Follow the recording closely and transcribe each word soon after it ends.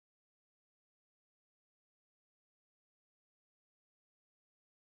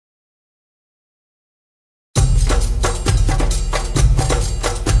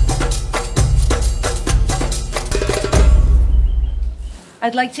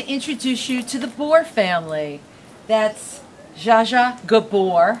I'd like to introduce you to the Boer family. That's Jaja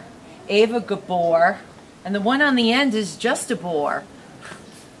Gabor, Ava Gabor, and the one on the end is just a Boer.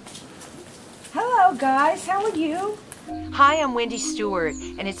 Hello guys, how are you? Hi, I'm Wendy Stuart,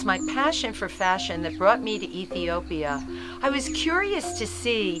 and it's my passion for fashion that brought me to Ethiopia. I was curious to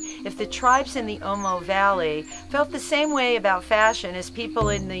see if the tribes in the Omo Valley felt the same way about fashion as people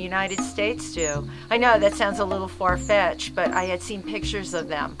in the United States do. I know that sounds a little far-fetched, but I had seen pictures of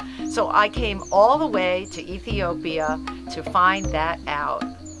them. So I came all the way to Ethiopia to find that out.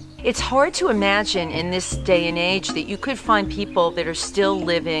 It's hard to imagine in this day and age that you could find people that are still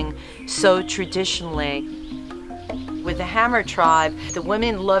living so traditionally. With the Hammer tribe, the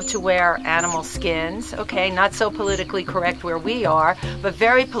women love to wear animal skins. Okay, not so politically correct where we are, but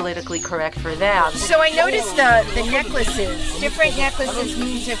very politically correct for them. So I noticed the necklaces. Different necklaces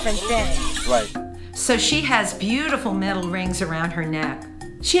mean different things. Right. So she has beautiful metal rings around her neck.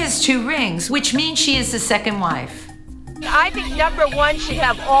 She has 2 rings, which means she is the second wife. I think number 1 should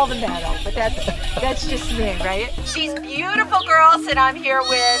have all the metal, but that's just me, right? These beautiful girls that I'm here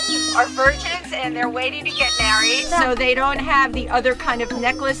with are virgins and they're waiting to get married. So they don't have the other kind of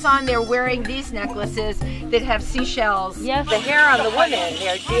necklace on. They're wearing these necklaces that have seashells. Yes. The hair on the women,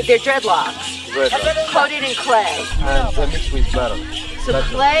 they're dreadlocks. Coated in clay. And they're mixed with butter. So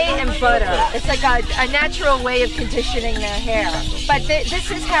clay and butter. It's like a natural way of conditioning their hair. But this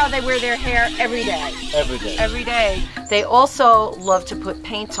is how they wear their hair every day. Every day. Every day. They also love to put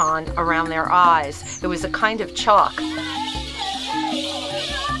paint on around their eyes. It was a kind of chalk.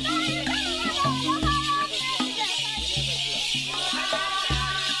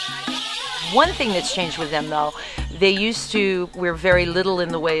 One thing that's changed with them though, they used to wear very little in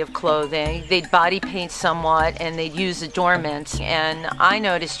the way of clothing. They'd body paint somewhat and they'd use adornments. And I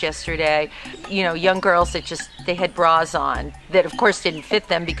noticed yesterday, you know, young girls that they had bras on that of course didn't fit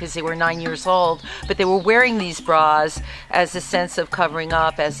them because they were 9 years old, but they were wearing these bras as a sense of covering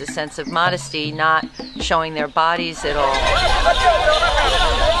up, as a sense of modesty, not showing their bodies at all.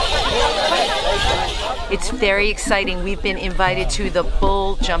 It's very exciting. We've been invited to the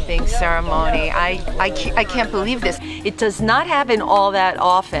bull jumping ceremony. I can't believe this. It does not happen all that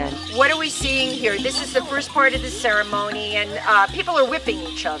often. What are we seeing here? This is the first part of the ceremony, and people are whipping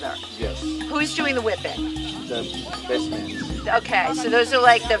each other. Yes. Who's doing the whipping? The best man. Okay, so those are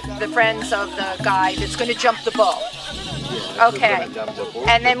like the friends of the guy that's going to jump the bull. Yeah, okay.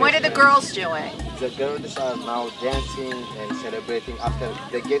 And then what are the girls doing? The girls are now dancing and celebrating after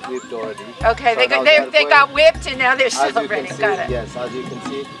they get whipped already. Okay, so they got whipped and now they're celebrating. Got it. Yes, as you can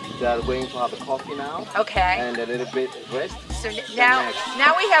see, they are going to have a coffee now. Okay. And a little bit rest. So now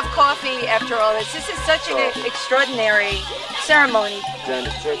we have coffee after all this. This is such an extraordinary ceremony. Then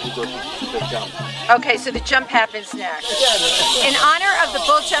straight we go to the jump. Okay, so the jump happens next. In honor of the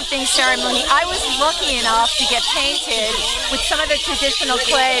bull jumping ceremony, I was lucky enough to get painted with some of the traditional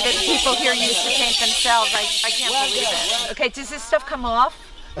clay that people here used to paint themselves. I can't believe it. Okay, does this stuff come off?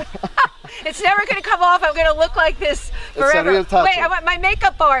 It's never going to come off. I'm going to look like this forever. It's a real Wait, I want my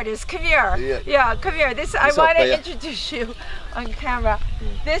makeup artist. Come here. Yeah, come here. I want to introduce you on camera.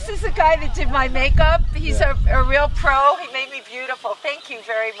 This is the guy that did my makeup. He's a real pro. He made me beautiful. Thank you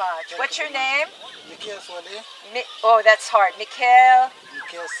very much. What's your name? Oh, that's hard. Mikes,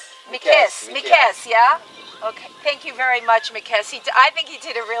 yeah? Okay, thank you very much, Mikes. I think he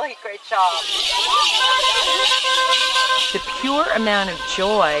did a really great job. The pure amount of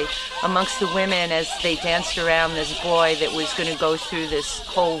joy amongst the women as they danced around this boy that was going to go through this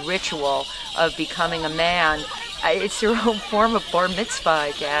whole ritual of becoming a man, it's their own form of bar mitzvah,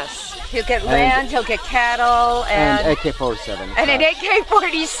 I guess. He'll get land, he'll get cattle, and AK-47. And an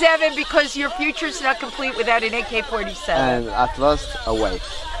AK-47 because your future's not complete without an AK-47. And at last, a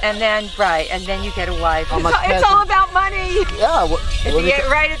wife. And then, and then you get a wife. It's all about money. Yeah.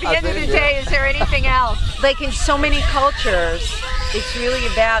 Right at the end of the day, is there anything else? Like in so many cultures, it's really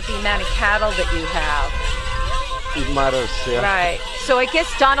about the amount of cattle that you have. It matters, yeah. Right. So I guess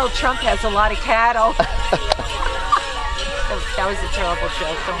Donald Trump has a lot of cattle. That was a terrible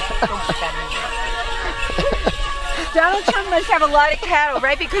joke. Don't put that in there. Donald Trump must have a lot of cattle,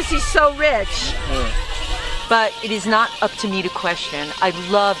 right? Because he's so rich. Yeah. But it is not up to me to question. I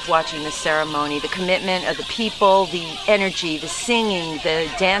loved watching the ceremony, the commitment of the people, the energy, the singing, the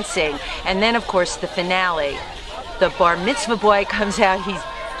dancing, and then of course the finale. The bar mitzvah boy comes out, he's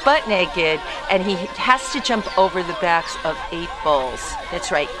butt naked, and he has to jump over the backs of 8 bulls. That's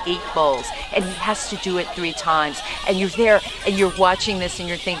right, 8 bulls. And he has to do it 3 times. And you're there and you're watching this and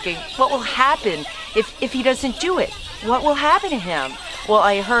you're thinking, what will happen if he doesn't do it? What will happen to him? Well,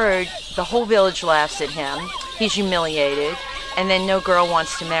 I heard the whole village laughs at him. He's humiliated. and then no girl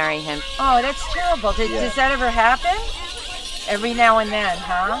wants to marry him. Oh, that's terrible. Does that ever happen? Every now and then,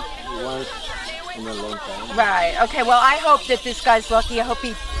 huh? Once in a long time. Right. Okay, well, I hope that this guy's lucky. I hope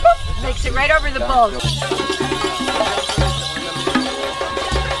he makes it right over the bulge.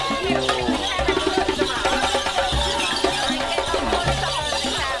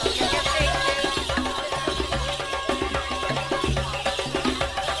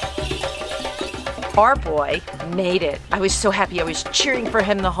 Our boy made it. I was so happy. I was cheering for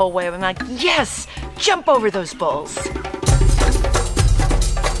him the whole way. I'm like, yes, jump over those bulls.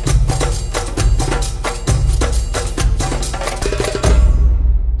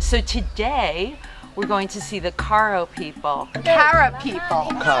 So today, we're going to see the Karo people. Kara people.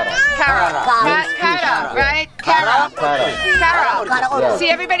 Kara. Kara, right? Kara. Yeah. See,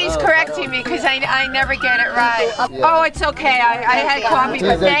 everybody's correcting me because I never get it right. Oh, it's okay. I had coffee,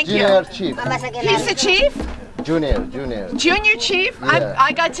 but thank you. Chief. He's the chief? Junior. Junior chief? Yeah.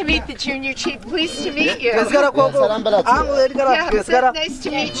 I got to meet the junior chief. Pleased to meet you. Salam balat. Nice to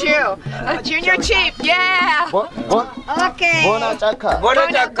meet you. Junior chief, yeah. Okay. Bona chaka.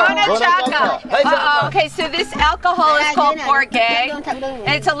 Okay, so this alcohol is called Porgay.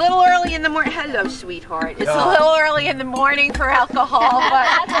 And it's a little early in the morning. Hello, sweetheart. It's a little early in the morning for alcohol,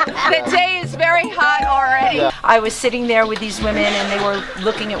 but the day is very hot already. Yeah. I was sitting there with these women, and they were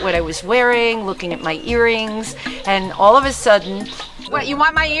looking at what I was wearing, looking at my earrings. And all of a sudden, what, you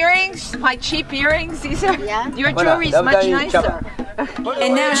want my earrings? My cheap earrings? These are, your jewelry's much nicer.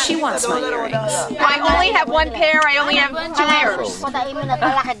 And now she wants my earrings. I only have one pair, I only have 2 pairs.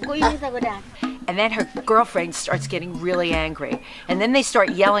 And then her girlfriend starts getting really angry. And then they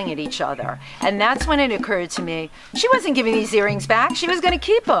start yelling at each other. And that's when it occurred to me, she wasn't giving these earrings back, she was gonna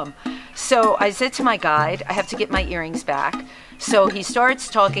keep them. So I said to my guide, I have to get my earrings back. So he starts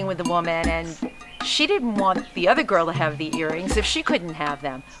talking with the woman, and she didn't want the other girl to have the earrings if she couldn't have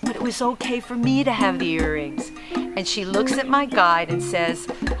them. But it was okay for me to have the earrings. And she looks at my guide and says,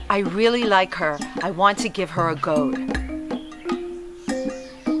 I really like her. I want to give her a goat.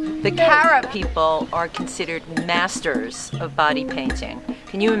 The Kara people are considered masters of body painting.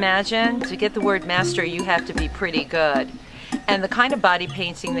 Can you imagine? To get the word master, you have to be pretty good. And the kind of body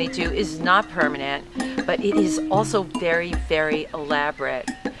painting they do is not permanent, but it is also very, very elaborate.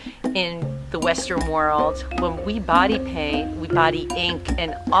 In the Western world, when we body paint, we body ink,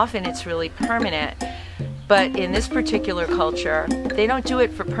 and often it's really permanent. But in this particular culture, they don't do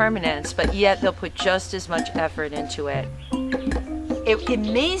it for permanence, but yet they'll put just as much effort into it. It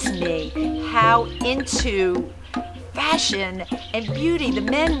amazed me how into fashion and beauty the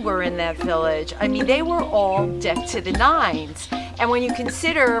men were in that village. I mean, they were all decked to the nines. And when you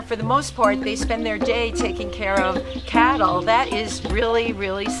consider, for the most part, they spend their day taking care of cattle, that is really,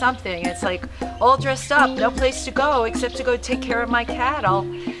 really something. It's like all dressed up, no place to go except to go take care of my cattle.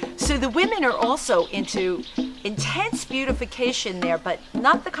 So the women are also into intense beautification there, but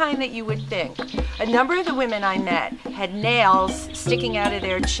not the kind that you would think. A number of the women I met had nails sticking out of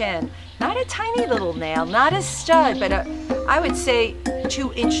their chin. Not a tiny little nail, not a stud, but I would say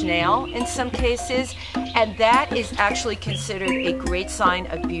 2-inch nail in some cases. And that is actually considered a great sign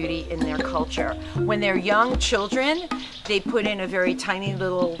of beauty in their culture. When they're young children, they put in a very tiny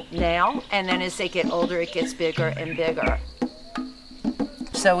little nail, and then as they get older, it gets bigger and bigger.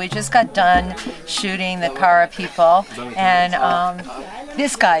 So we just got done shooting the Kara people, and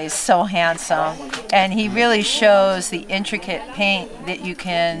this guy is so handsome, and he really shows the intricate paint that you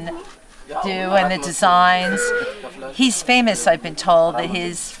can do and the designs. He's famous, I've been told, that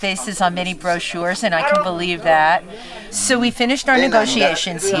his face is on many brochures, and I can believe that. So we finished our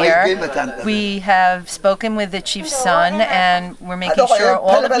negotiations here. We have spoken with the chief's son, and we're making sure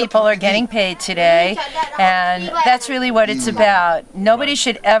all the people are getting paid today, and that's really what it's about. Nobody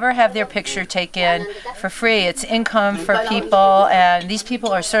should ever have their picture taken for free. It's income for people, and these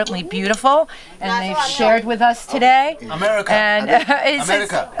people are certainly beautiful, and they've shared with us today. America. And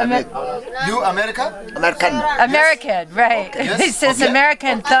You America? American, right. Yes? It says Okay.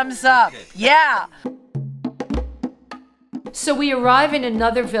 American, thumbs up. Yeah. So we arrive in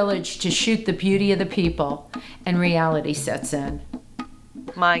another village to shoot the beauty of the people, and reality sets in.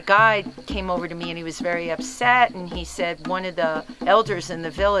 My guide came over to me and he was very upset, and he said one of the elders in the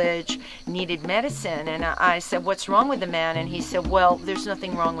village needed medicine, and I said, what's wrong with the man? And he said, well, there's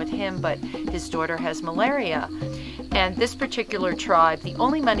nothing wrong with him, but his daughter has malaria. And this particular tribe, the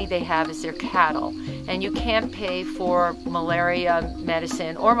only money they have is their cattle. and you can't pay for malaria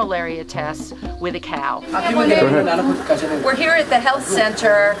medicine or malaria tests with a cow. We're here at the health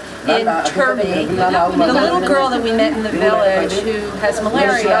center in Turkey. The little girl that we met in the village who has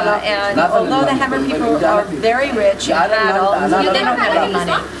malaria, and although the Hammer people are very rich and they don't have any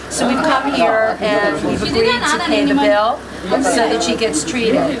money. So we've come here and we've agreed to pay the bill so that she gets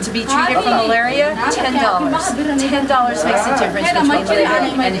treated. To be treated for malaria, $10. $10 makes a difference between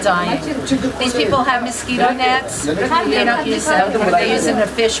living and dying. These people have mosquito nets. They don't use them. They use them to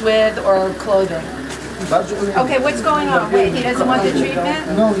fish with or clothing. Okay, what's going on? Wait, he doesn't want the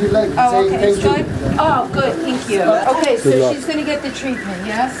treatment? No, he likes Oh, okay, it's good? Oh, good, thank you. Okay, so she's going to get the treatment,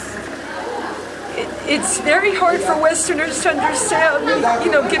 yes? It's very hard for Westerners to understand,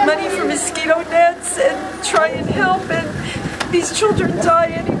 get money for mosquito nets and try and help, and these children die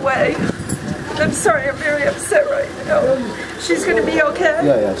anyway. I'm sorry, I'm very upset right now. She's going to be okay?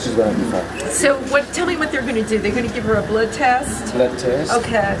 Yeah, she's going to be fine. So tell me what they're going to do. They're going to give her a blood test? Blood test.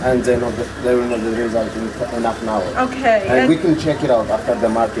 Okay. And then they will know the result in half an hour. Okay. And we can check it out after the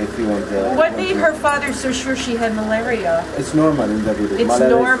market if you want. What made her father so sure she had malaria? It's normal in the village. It's malaria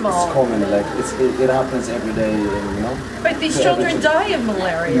normal. It's common, like it happens every day, But these children die of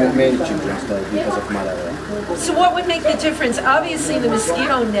malaria. Many children die because of malaria. So what would make the difference? Obviously the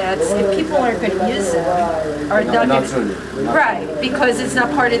mosquito nets, if people aren't going to use them, are not going to... Right, because it's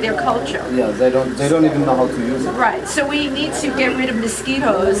not part of their culture. Yeah, they don't even know how to use it. Right, so we need to get rid of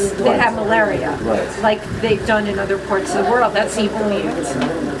mosquitoes that have malaria, like they've done in other parts of the world. That seems only answer.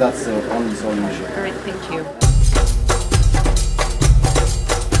 That's the only solution. All right, thank you.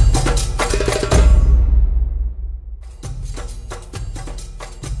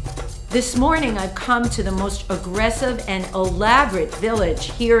 This morning I've come to the most aggressive and elaborate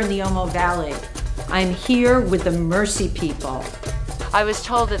village here in the Omo Valley. I'm here with the Mercy people. I was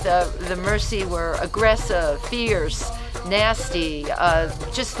told that the Mercy were aggressive, fierce, nasty,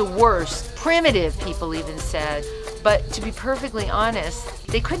 just the worst. Primitive, people even said. But to be perfectly honest,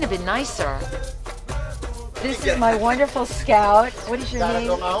 they couldn't have been nicer. This is my wonderful scout. What is your name?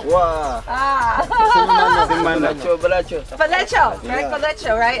 Wow. Balecho, right?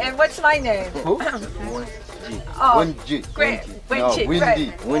 Balecho, right? And what's my name? Who? Oh, Wendy. great. Wendy.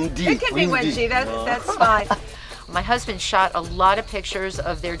 Right. Wendy. It can be Wendy, that's fine. My husband shot a lot of pictures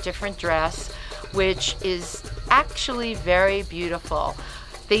of their different dress, which is actually very beautiful.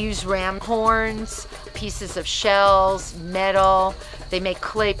 They use ram horns, pieces of shells, metal. They make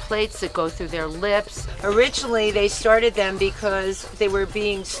clay plates that go through their lips. Originally, they started them because they were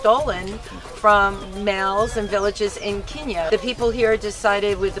being stolen from males and villages in Kenya. The people here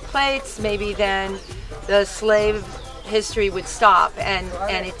decided with the plates, maybe then the slave history would stop, and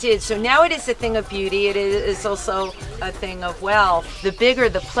it did. So now it is a thing of beauty. It is also a thing of wealth. The bigger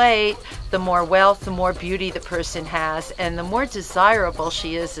the plate, the more wealth, the more beauty the person has, and the more desirable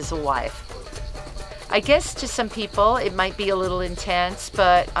she is as a wife. I guess to some people it might be a little intense,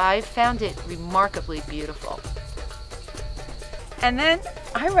 but I found it remarkably beautiful. And then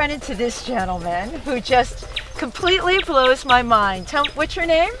I run into this gentleman who just completely blows my mind. Tell me, what's your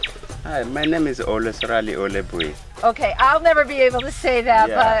name? Hi, my name is Olesrali Olebui. Okay, I'll never be able to say that,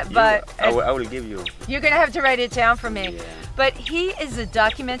 Yeah, but I will give you. You're gonna have to write it down for me. Yeah. But he is a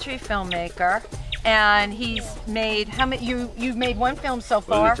documentary filmmaker, and he's made how many? You've made one film so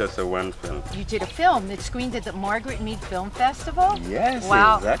far. Only just one film. You did a film that screened at the Margaret Mead Film Festival. Yes,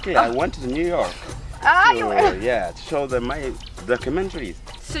 wow. Exactly. I went to New York. Yeah, to show them my documentaries.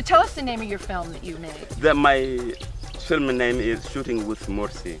 So tell us the name of your film that you made. My film name is Shooting with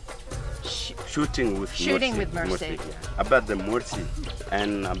Mercy. Shooting with Mercy. Yeah. About the Mercy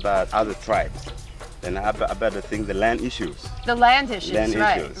and about other tribes. And about the land issues. The land issues,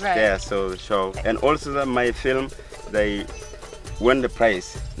 right. Yeah, so show. And also my film, they won the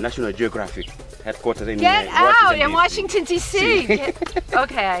prize, National Geographic, headquartered in Washington, D.C.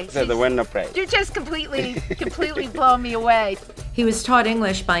 Okay. So they won the prize. You just completely blow me away. He was taught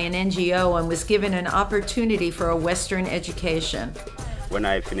English by an NGO and was given an opportunity for a Western education. When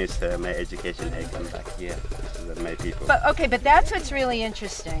I finished my education, I come back here to my people. But that's what's really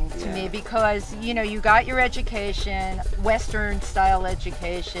interesting to me, because you got your education, Western style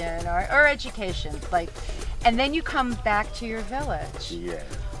education or education, and then you come back to your village. Yeah.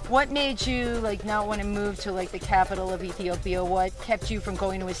 What made you not want to move to the capital of Ethiopia? What kept you from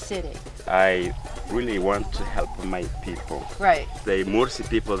going to a city? I really want to help my people. Right. The Morsi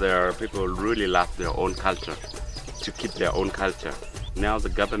people, they are people who really love their own culture, to keep their own culture. Now the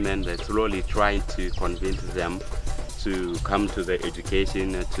government is slowly trying to convince them to come to the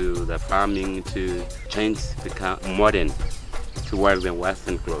education, to the farming, to change, become modern, to wear the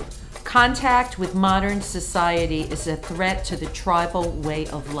Western clothes. Contact with modern society is a threat to the tribal way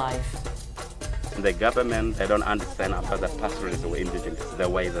of life. The government, they don't understand about the pastoralists or indigenous, the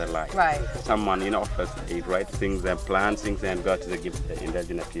way they life. Right. Someone in office, they write things and plant things and go to give the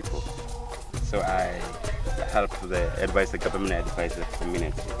indigenous people. So I help advise the government, advise the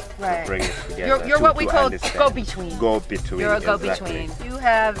community. Right. To bring it together. You're what we call understand. go-between. Go-between. You're a exactly. go-between. You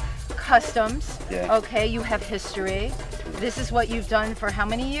have customs. Yeah. Okay. You have history. This is what you've done for how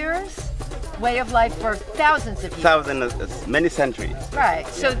many years? Way of life for thousands of years. Many centuries. Right.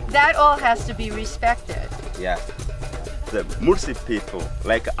 So that all has to be respected. Yeah. The Mursi people,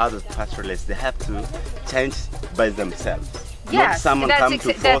 like other pastoralists, they have to change by themselves. Yes, not someone come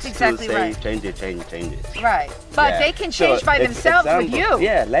to force exactly to say right. change it. Right. But they can change by themselves with you.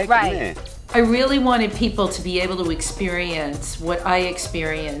 Yeah, like right. me. I really wanted people to be able to experience what I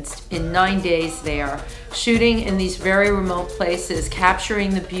experienced in 9 days there, shooting in these very remote places,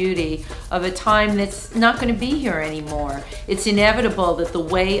 capturing the beauty of a time that's not going to be here anymore. It's inevitable that the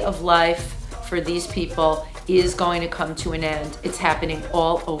way of life for these people is going to come to an end. It's happening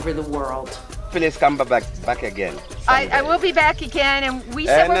all over the world. Please come back again. I will be back again, and we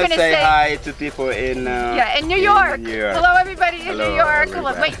said we're going to say hi to people in in New York. In New York. Hello, everybody in Hello, New York.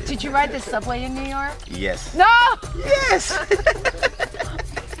 everybody. Hello. Wait, did you ride the subway in New York? Yes. No. Yes.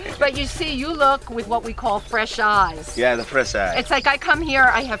 But you see, you look with what we call fresh eyes. Yeah, the fresh eyes. It's like I come here,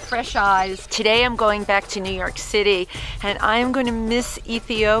 I have fresh eyes. Today I'm going back to New York City, and I'm going to miss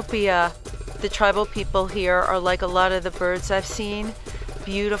Ethiopia. The tribal people here are like a lot of the birds I've seen.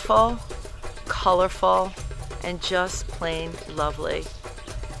 Beautiful, colorful, and just plain lovely.